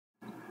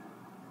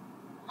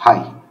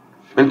Hi,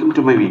 welcome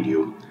to my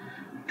video.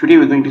 Today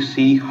we're going to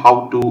see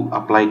how to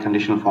apply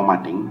conditional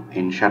formatting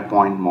in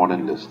SharePoint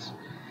modern lists.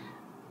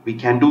 We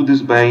can do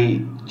this by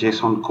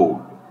JSON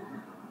code.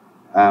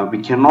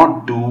 We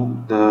cannot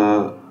do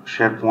the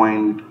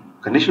SharePoint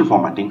conditional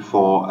formatting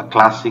for a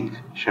classic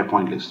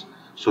SharePoint list.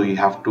 So you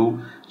have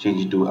to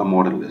change it to a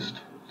modern list.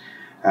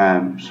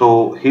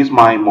 So here's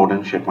my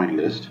modern SharePoint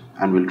list,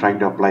 and we'll try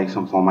to apply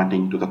some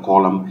formatting to the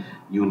column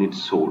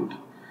units sold.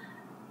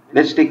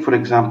 Let's take for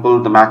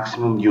example the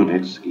maximum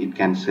units it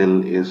can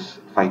sell is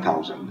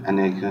 5,000, and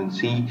you can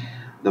see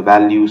the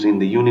values in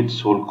the units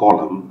sold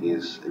column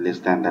is less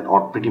than that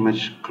or pretty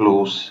much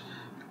close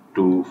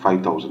to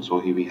 5,000. So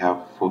here we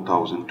have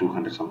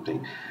 4,200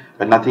 something,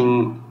 but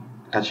nothing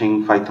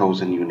touching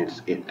 5,000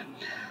 units yet.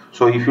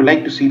 So if you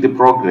like to see the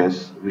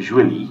progress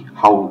visually,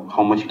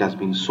 how much it has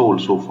been sold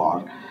so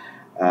far,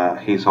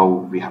 here's how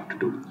we have to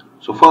do.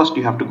 So first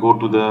you have to go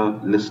to the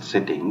list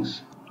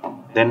settings.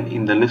 Then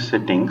in the list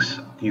settings,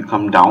 you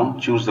come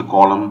down, choose the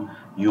column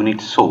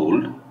units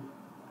sold,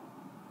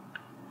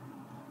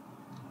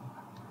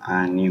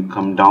 and you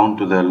come down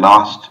to the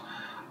last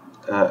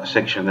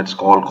section that's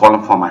called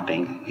column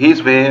formatting.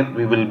 Here's where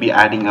we will be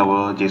adding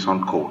our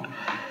JSON code.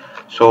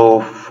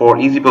 So for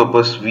easy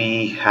purpose,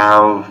 we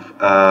have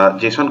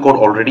JSON code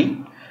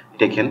already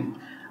taken,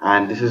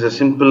 and this is a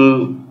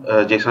simple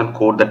JSON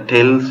code that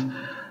tells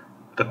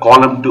the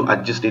column to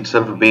adjust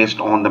itself based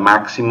on the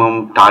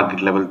maximum target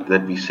level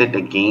that we set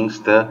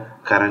against the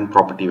current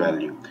property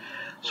value.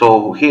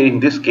 So here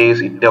in this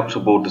case it talks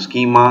about the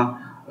schema,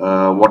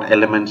 what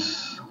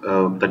elements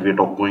that we are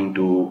going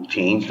to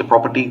change the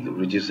property,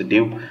 which is the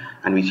div,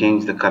 and we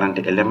change the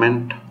current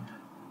element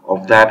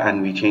of that,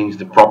 and we change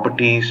the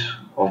properties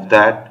of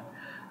that,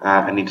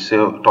 and it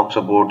talks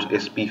about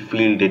SP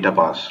field data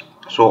bars.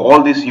 So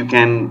all this you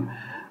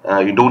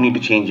don't need to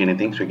change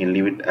anything, so you can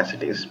leave it as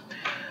it is.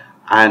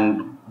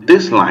 And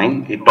this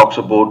line, it talks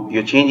about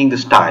you're changing the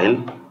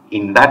style.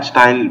 In that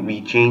style we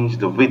change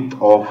the width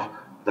of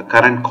the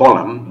current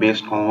column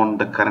based on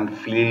the current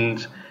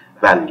field's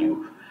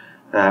value.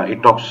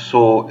 It talks,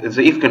 so it's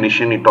a if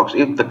condition. It talks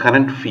if the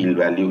current field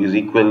value is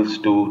equals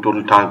to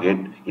total target,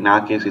 in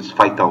our case it's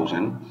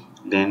 5,000,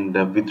 then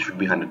the width should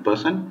be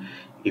 100%.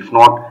 If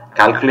not,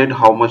 calculate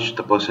how much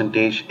the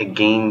percentage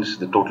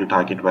against the total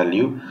target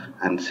value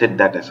and set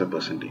that as a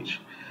percentage.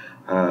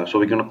 So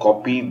we're going to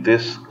copy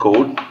this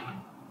code,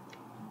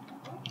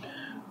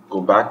 go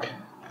back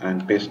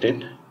and paste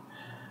it,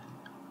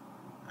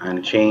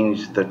 and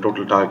change the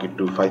total target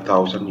to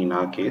 5,000 in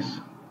our case,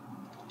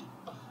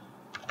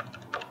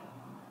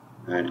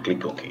 and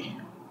click OK.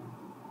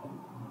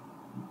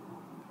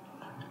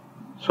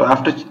 So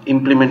after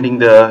implementing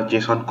the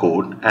JSON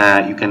code,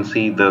 you can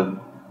see the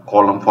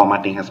column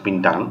formatting has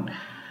been done.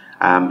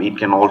 It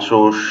can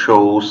also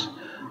shows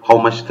how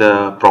much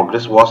the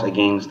progress was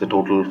against the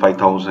total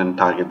 5,000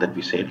 target that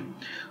we set.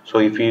 So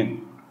if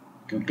you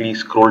quickly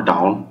scroll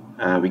down,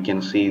 we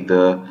can see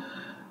the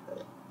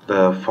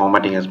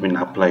formatting has been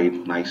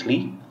applied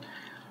nicely,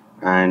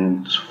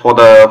 and for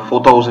the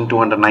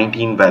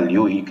 4,219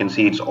 value you can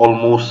see it's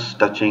almost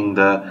touching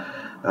the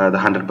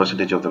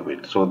 100% of the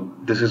width. So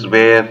this is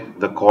where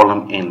the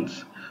column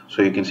ends.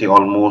 So you can see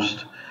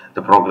almost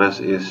the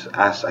progress is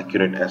as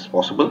accurate as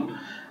possible.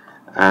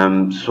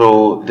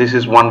 So this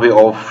is one way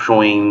of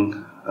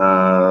showing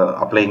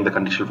applying the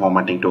conditional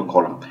formatting to a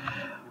column.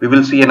 We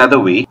will see another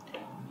way.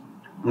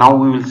 Now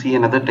we will see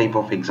another type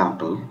of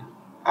example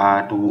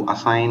to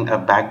assign a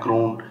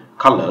background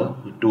color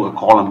to a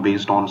column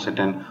based on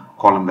certain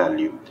column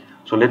value.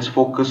 So let's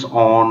focus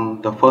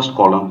on the first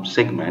column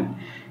segment.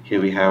 Here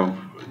we have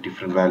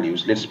different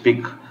values. Let's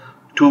pick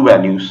two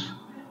values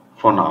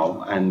for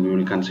now, and we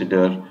will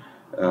consider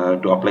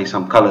to apply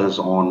some colors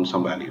on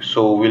some values.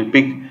 So we'll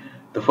pick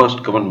the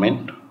first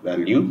government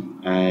value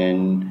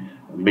and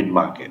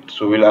mid-market.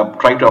 So we'll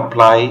try to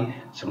apply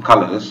some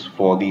colors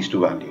for these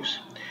two values.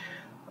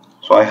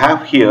 So I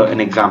have here an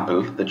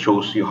example that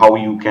shows you how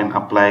you can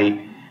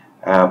apply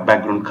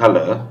background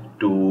color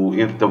to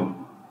if the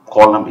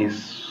column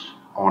is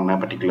on a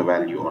particular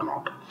value or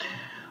not.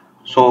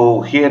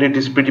 So here it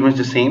is pretty much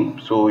the same.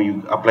 So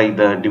you apply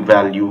the div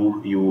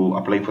value, you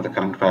apply for the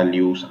current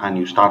values, and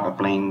you start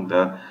applying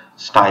the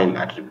style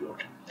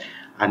attribute.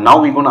 And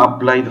now we're going to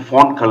apply the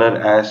font color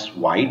as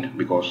white,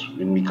 because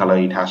when we color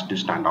it has to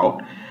stand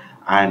out,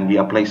 and we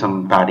apply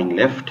some padding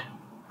left,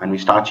 and we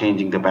start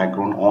changing the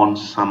background on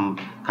some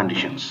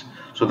conditions.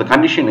 So the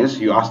condition is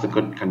you ask the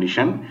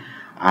condition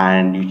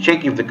and you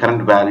check if the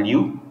current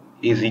value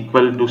is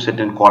equal to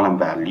certain column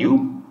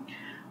value.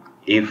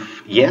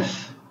 If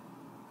yes,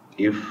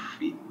 if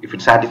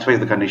it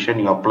satisfies the condition,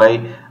 you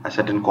apply a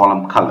certain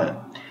column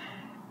color.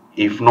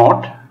 If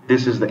not,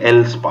 this is the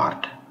else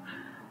part.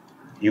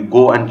 You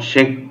go and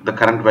check the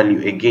current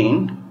value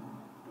again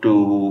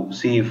to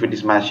see if it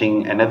is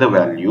matching another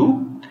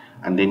value,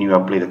 and then you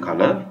apply the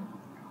color,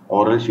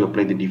 or else you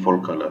apply the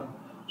default color.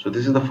 So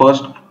this is the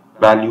first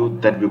value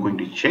that we're going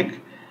to check,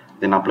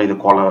 then apply the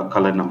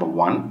color number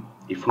 1.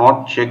 If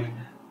not, check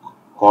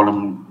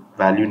column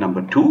value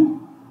number 2.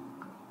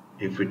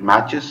 If it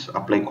matches,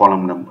 apply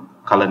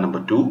color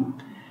number 2,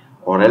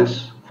 or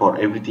else for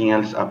everything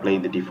else apply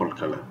the default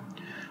color.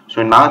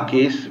 So in our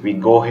case, we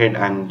go ahead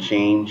and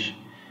change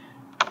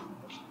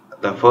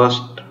the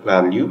first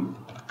value,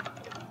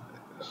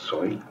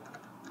 sorry,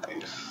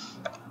 is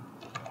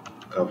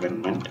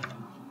government,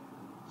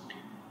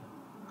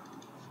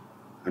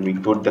 and we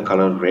put the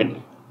color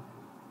red,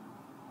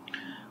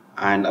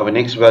 and our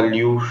next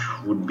value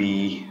would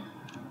be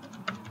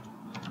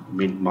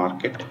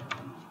mid-market,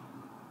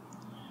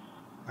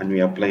 and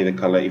we apply the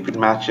color. If it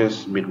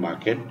matches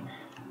mid-market,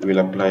 we will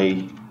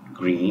apply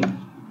green,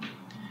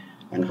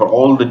 and for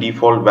all the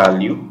default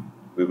value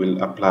we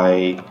will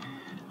apply,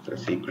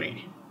 let's say,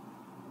 gray.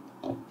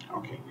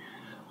 Okay,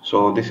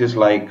 so this is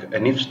like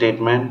an if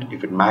statement.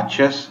 If it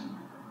matches,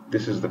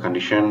 this is the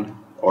condition,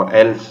 or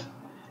else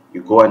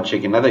you go and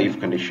check another if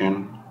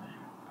condition,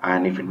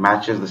 and if it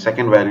matches the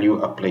second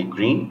value, apply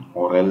green,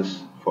 or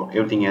else for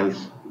everything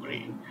else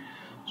gray.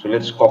 So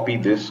let's copy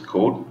this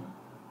code,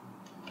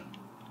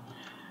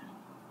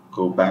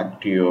 go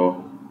back to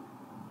your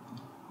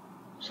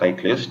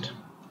site list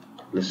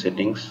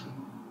settings.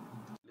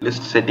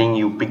 List setting,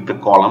 you pick the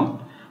column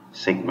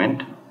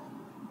segment,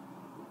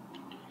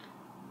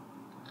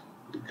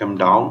 you come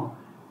down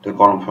to the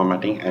column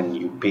formatting and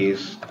you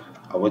paste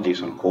our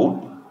JSON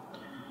code,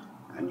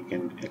 and you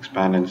can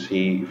expand and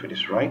see if it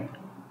is right.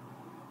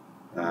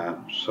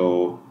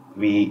 So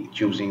we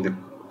choosing the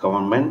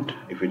government.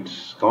 If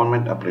it's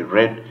government, apply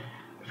red.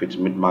 If it's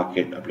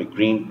mid-market, apply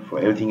green. For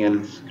everything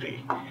else,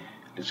 gray.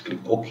 Let's click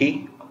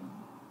OK,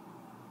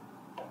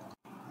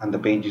 and the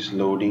page is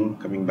loading,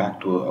 coming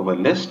back to our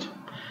list.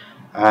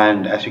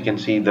 And as you can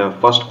see, the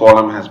first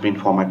column has been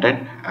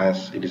formatted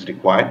as it is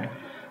required.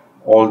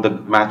 All the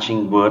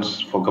matching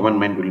words for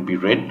government will be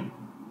red,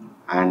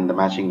 and the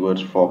matching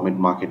words for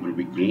mid-market will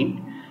be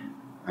green,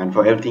 and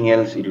for everything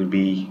else it will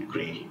be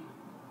gray.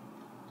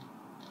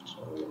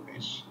 So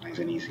it's nice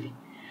and easy.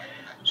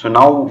 So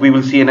now we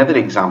will see another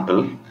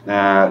example.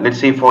 Let's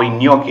say for in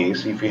your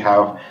case, if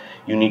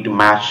you need to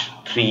match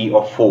 3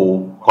 or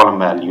 4 column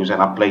values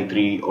and apply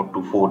 3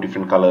 or 4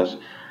 different colors,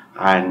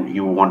 and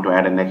you want to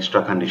add an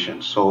extra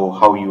condition. So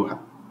how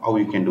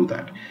you can do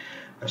that?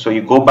 So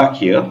you go back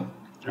here.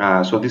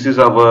 So this is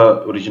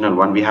our original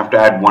one. We have to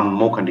add one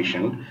more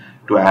condition,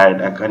 to add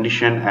a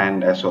condition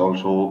and as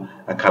also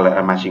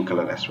a matching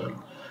color as well.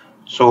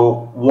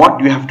 So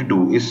what you have to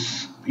do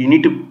is you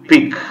need to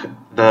pick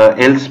the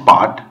else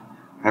part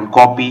and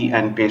copy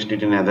and paste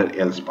it in another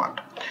else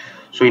part.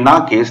 So in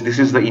our case, this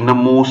is the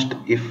innermost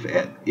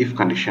if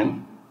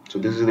condition. So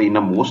this is the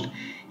innermost.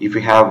 If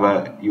you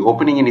have you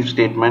opening an if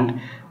statement,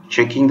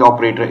 checking the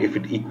operator if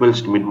it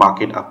equals to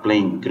mid-market,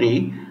 applying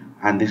gray,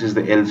 and this is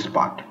the else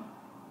part.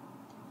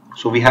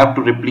 So we have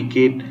to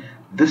replicate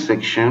this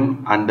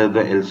section under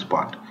the else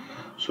part.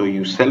 So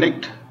you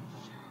select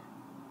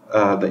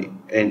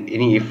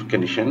any if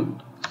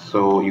condition.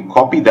 So you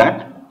copy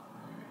that.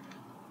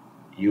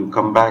 You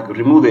come back,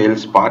 remove the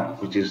else part,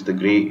 which is the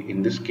gray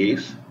in this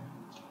case.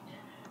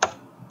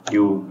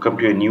 You come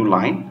to a new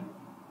line.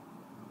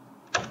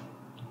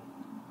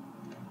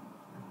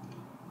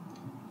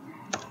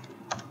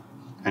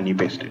 And you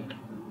paste it.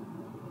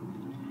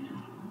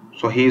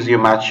 So here's your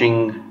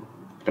matching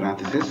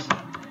parenthesis.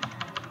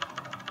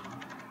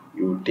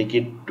 You take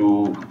it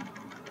to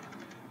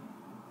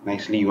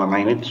nicely, you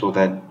align it so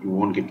that you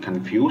won't get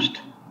confused.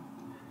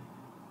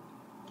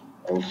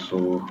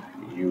 Also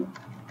you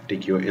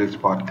take your else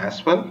part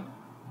as well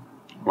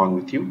along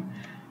with you,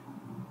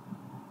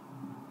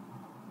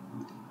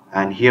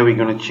 and here we're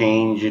going to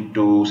change it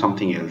to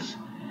something else.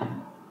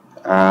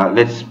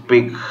 Let's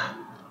pick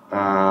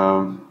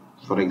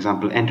for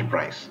example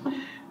enterprise.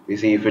 We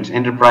see if it's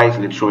enterprise,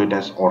 let's show it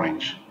as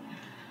orange.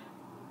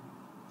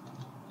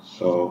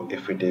 So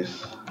if it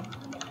is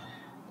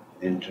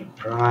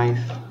enterprise,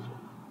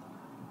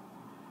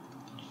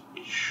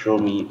 show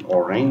me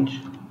orange,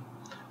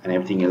 and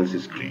everything else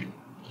is green.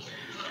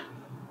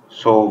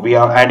 So we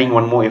are adding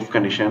one more if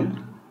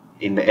condition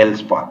in the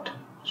else part.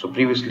 So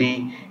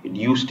previously it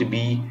used to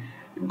be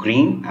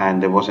green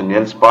and there was an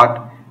else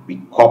part.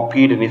 We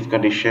copied an if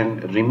condition,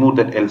 removed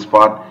that else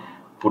part,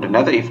 put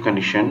another if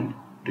condition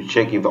to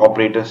check if the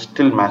operator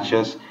still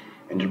matches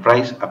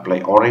enterprise,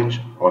 apply orange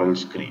or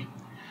else gray.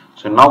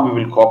 So now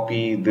we will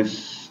copy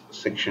this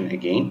section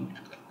again.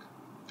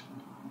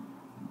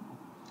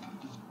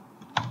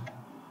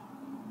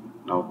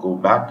 Now go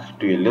back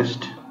to your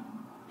list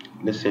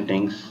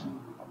settings,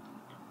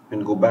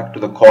 and go back to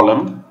the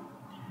column,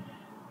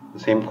 the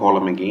same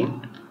column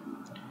again,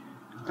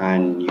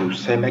 and you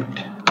select,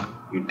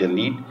 you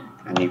delete,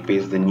 and you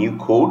paste the new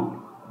code.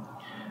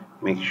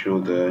 Make sure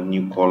the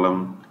new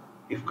column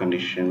if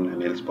condition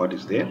and else part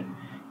is there.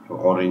 Your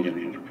orange and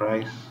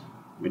enterprise,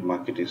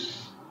 mid-market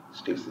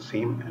stays the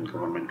same, and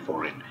government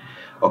for it.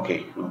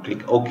 Okay, now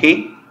click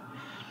OK,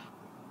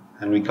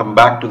 and we come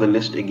back to the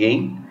list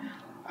again,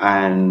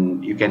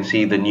 and you can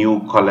see the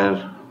new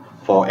color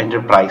for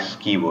enterprise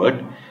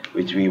keyword,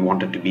 which we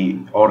wanted to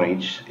be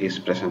orange, is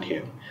present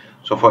here.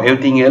 So for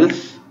everything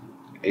else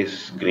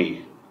is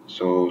gray.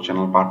 So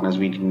channel partners,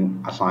 we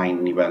didn't assign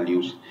any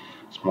values.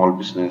 Small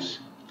business,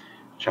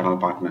 channel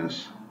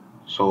partners.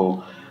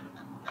 So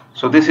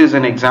this is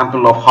an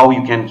example of how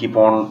you can keep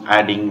on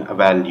adding a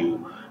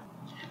value.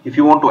 If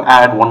you want to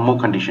add one more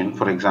condition,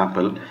 for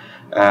example,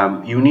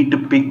 you need to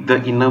pick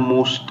the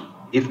innermost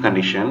if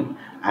condition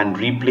and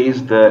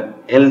replace the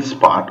else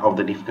part of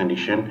the if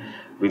condition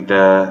with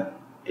the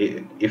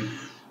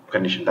if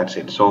condition. That's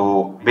it.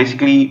 So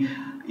basically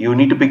you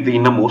need to pick the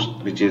innermost,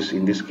 which is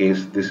in this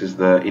case this is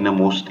the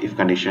innermost if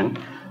condition,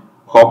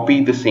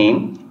 copy the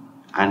same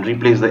and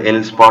replace the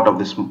else part of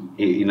this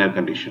inner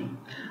condition,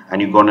 and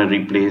you're going to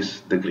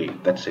replace the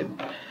grade. That's it.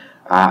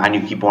 And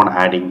you keep on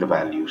adding the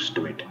values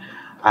to it.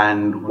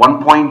 And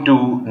one point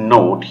to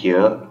note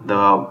here,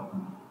 the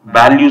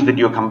values that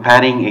you're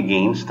comparing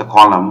against the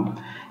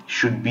column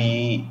should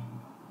be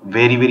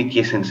very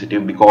case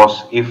sensitive,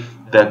 because if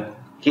the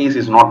case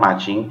is not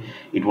matching,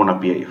 it won't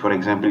appear. For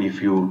example,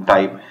 if you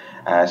type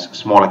as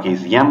smaller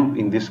case m,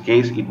 in this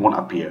case it won't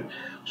appear.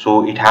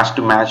 So it has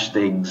to match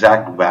the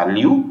exact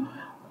value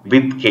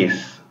with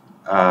case,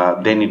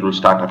 then it will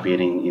start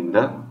appearing in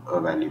the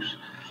values.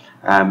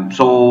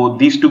 So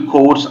these two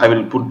codes, I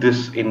will put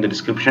this in the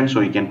description so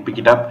you can pick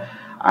it up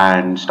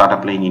and start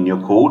applying in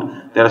your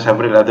code. There are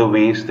several other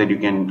ways that you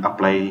can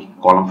apply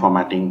column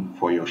formatting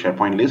for your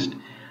SharePoint list,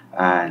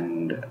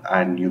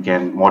 and you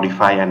can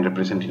modify and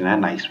represent it in a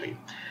nice way.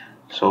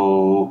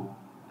 So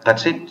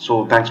that's it.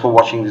 So thanks for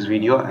watching this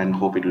video, and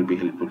hope it will be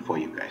helpful for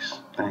you guys.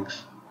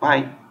 Thanks.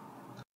 Bye.